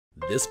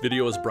This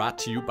video is brought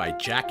to you by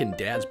Jack and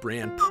Dad's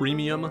brand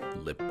Premium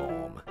Lip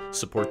Balm.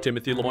 Support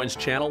Timothy LeMoine's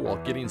channel while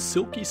getting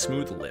silky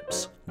smooth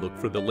lips. Look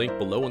for the link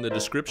below in the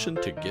description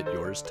to get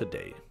yours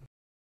today.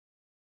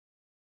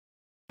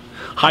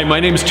 Hi, my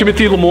name is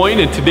Timothy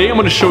LeMoine, and today I'm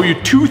going to show you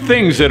two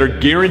things that are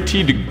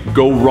guaranteed to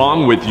go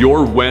wrong with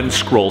your Wen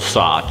scroll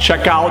saw.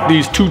 Check out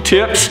these two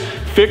tips,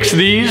 fix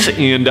these,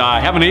 and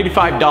have an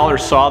 $85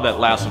 saw that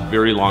lasts a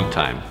very long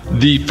time.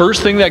 The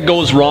first thing that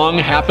goes wrong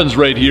happens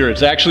right here.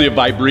 It's actually a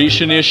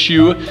vibration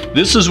issue.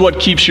 This is what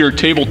keeps your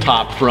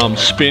tabletop from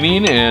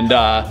spinning, and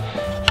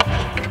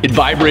it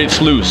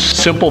vibrates loose.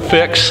 Simple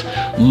fix.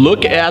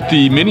 Look at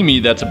the mini-me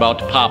that's about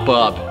to pop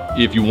up.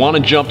 If you want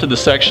to jump to the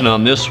section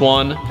on this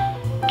one,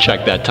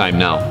 check that time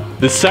now.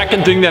 The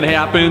second thing that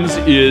happens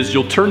is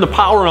you'll turn the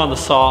power on the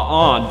saw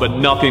on, but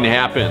nothing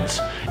happens.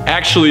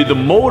 Actually, the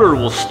motor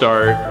will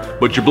start,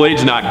 but your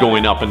blade's not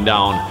going up and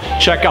down.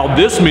 Check out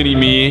this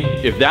mini-me.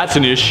 If that's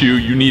an issue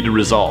you need to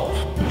resolve.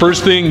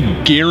 First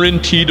thing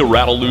guaranteed to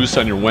rattle loose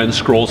on your Wen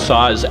scroll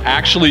saw is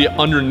actually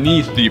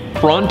underneath the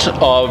front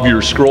of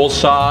your scroll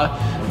saw.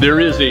 There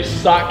is a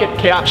socket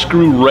cap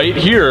screw right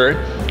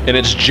here, and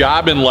its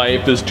job in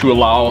life is to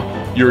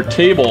allow your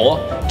table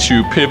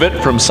to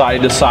pivot from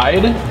side to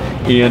side,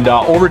 and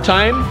over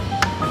time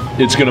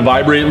it's going to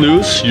vibrate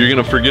loose. You're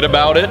going to forget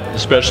about it,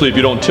 especially if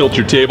you don't tilt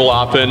your table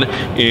often,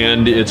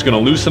 and it's going to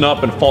loosen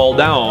up and fall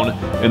down,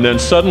 and then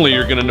suddenly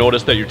you're going to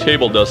notice that your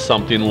table does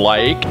something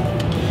like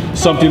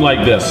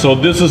this. So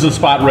this is a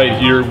spot right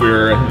here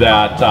where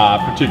that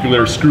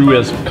particular screw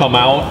has come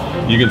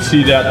out. You can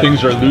see that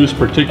things are loose,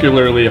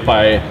 particularly if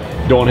I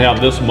don't have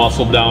this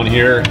muscle down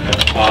here.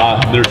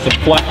 There's some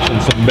flex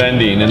and some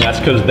bending, and that's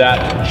because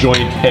that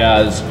joint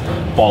has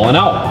fallen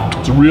out.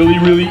 It's a really,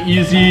 really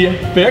easy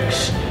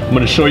fix. I'm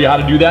going to show you how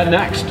to do that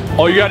next.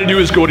 All you got to do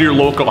is go to your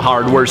local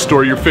hardware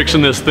store. You're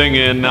fixing this thing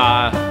in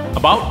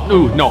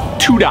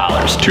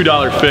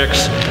 $2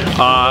 fix.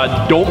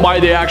 Don't buy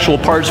the actual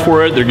parts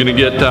for it. They're gonna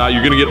get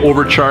you're gonna get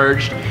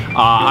overcharged.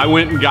 I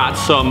went and got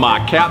some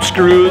cap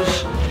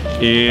screws,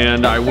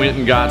 and I went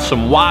and got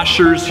some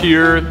washers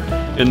here.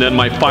 And then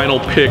my final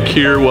pick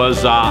here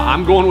was,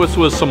 I'm going with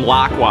some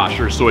lock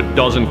washers so it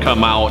doesn't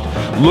come out.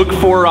 Look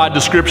for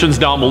descriptions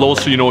down below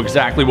so you know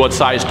exactly what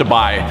size to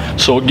buy.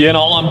 So again,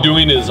 all I'm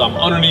doing is I'm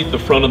underneath the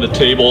front of the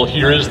table.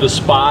 Here is the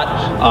spot.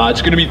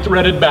 It's gonna be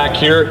threaded back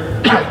here.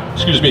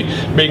 Excuse me.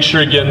 Make sure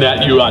again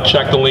that you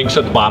check the links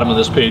at the bottom of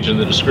this page in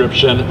the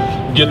description.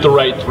 Get the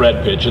right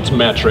thread pitch, it's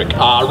metric.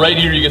 Right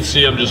here you can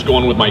see I'm just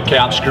going with my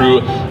cap screw.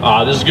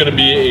 This is gonna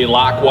be a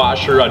lock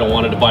washer. I don't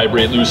want it to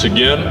vibrate loose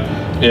again.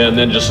 And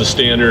then just a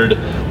standard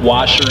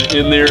washer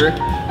in there.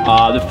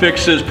 The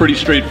fix is pretty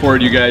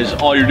straightforward, you guys.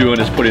 All you're doing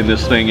is putting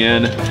this thing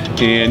in,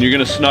 and you're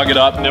gonna snug it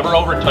up. Never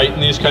over tighten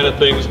these kind of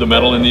things. The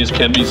metal in these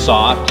can be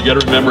soft. You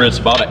gotta remember it's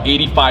about an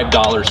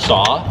 $85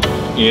 saw,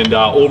 and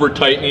over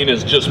tightening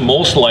is just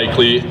most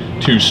likely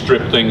to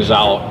strip things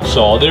out.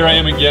 So there I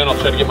am again. I'll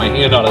try to get my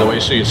hand out of the way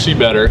so you see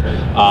better.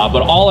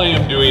 But all I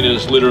am doing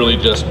is literally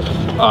just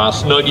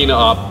snugging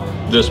up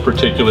this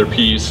particular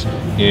piece,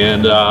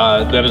 and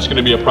then it's going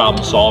to be a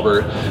problem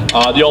solver.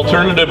 The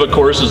alternative, of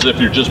course, is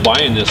if you're just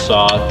buying this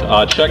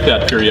saw, check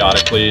that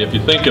periodically if you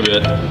think of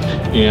it,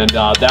 and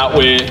that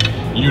way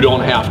you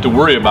don't have to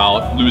worry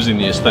about losing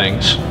these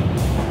things.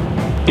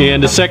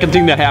 And the second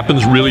thing that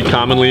happens really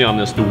commonly on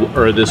this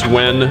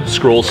Wen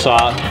scroll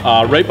saw,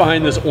 right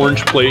behind this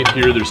orange plate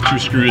here, there's two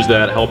screws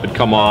that help it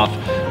come off.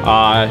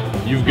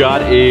 You've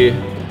got a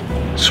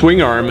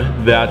swing arm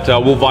that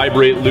will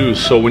vibrate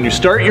loose. So when you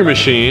start your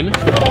machine,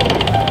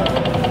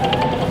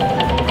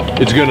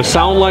 it's going to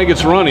sound like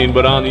it's running,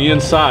 but on the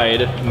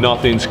inside,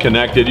 nothing's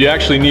connected. You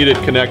actually need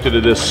it connected to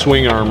this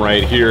swing arm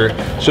right here.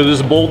 So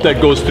there's a bolt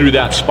that goes through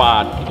that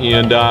spot,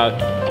 and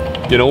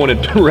you know, when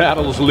it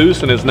rattles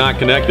loose and it's not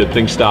connected,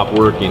 things stop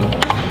working.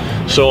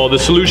 So the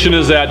solution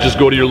is that just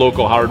go to your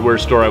local hardware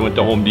store. I went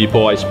to Home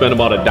Depot. I spent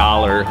about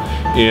 $1,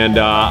 and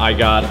I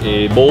got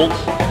a bolt.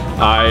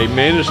 I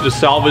managed to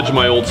salvage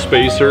my old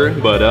spacer,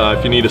 but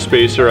if you need a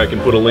spacer, I can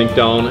put a link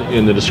down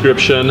in the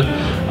description.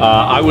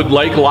 I would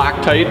like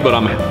Loctite, but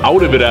I'm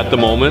out of it at the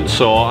moment,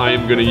 so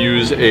I'm going to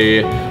use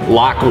a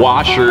lock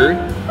washer,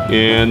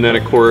 and then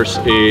of course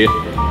a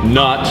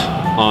nut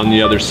on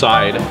the other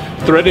side.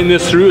 Threading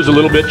this through is a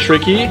little bit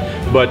tricky,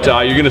 but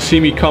you're going to see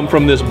me come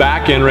from this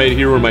back end right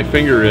here where my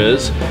finger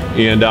is,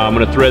 and I'm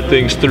going to thread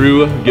things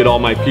through, get all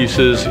my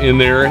pieces in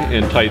there,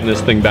 and tighten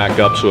this thing back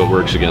up so it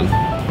works again.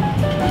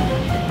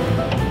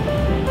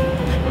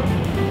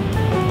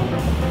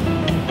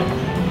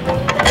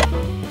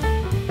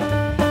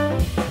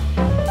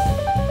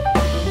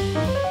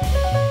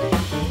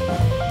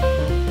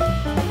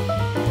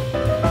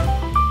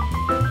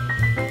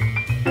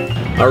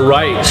 All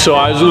right, so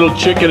I was a little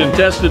chicken and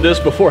tested this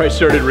before I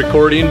started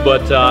recording,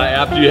 but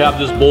after you have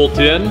this bolt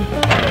in,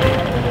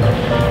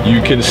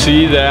 you can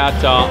see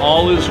that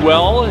all is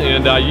well,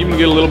 and you even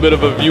get a little bit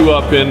of a view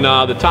up in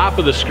the top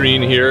of the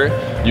screen here.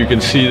 You can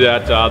see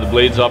that the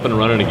blade's up and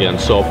running again,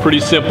 so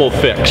pretty simple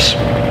fix.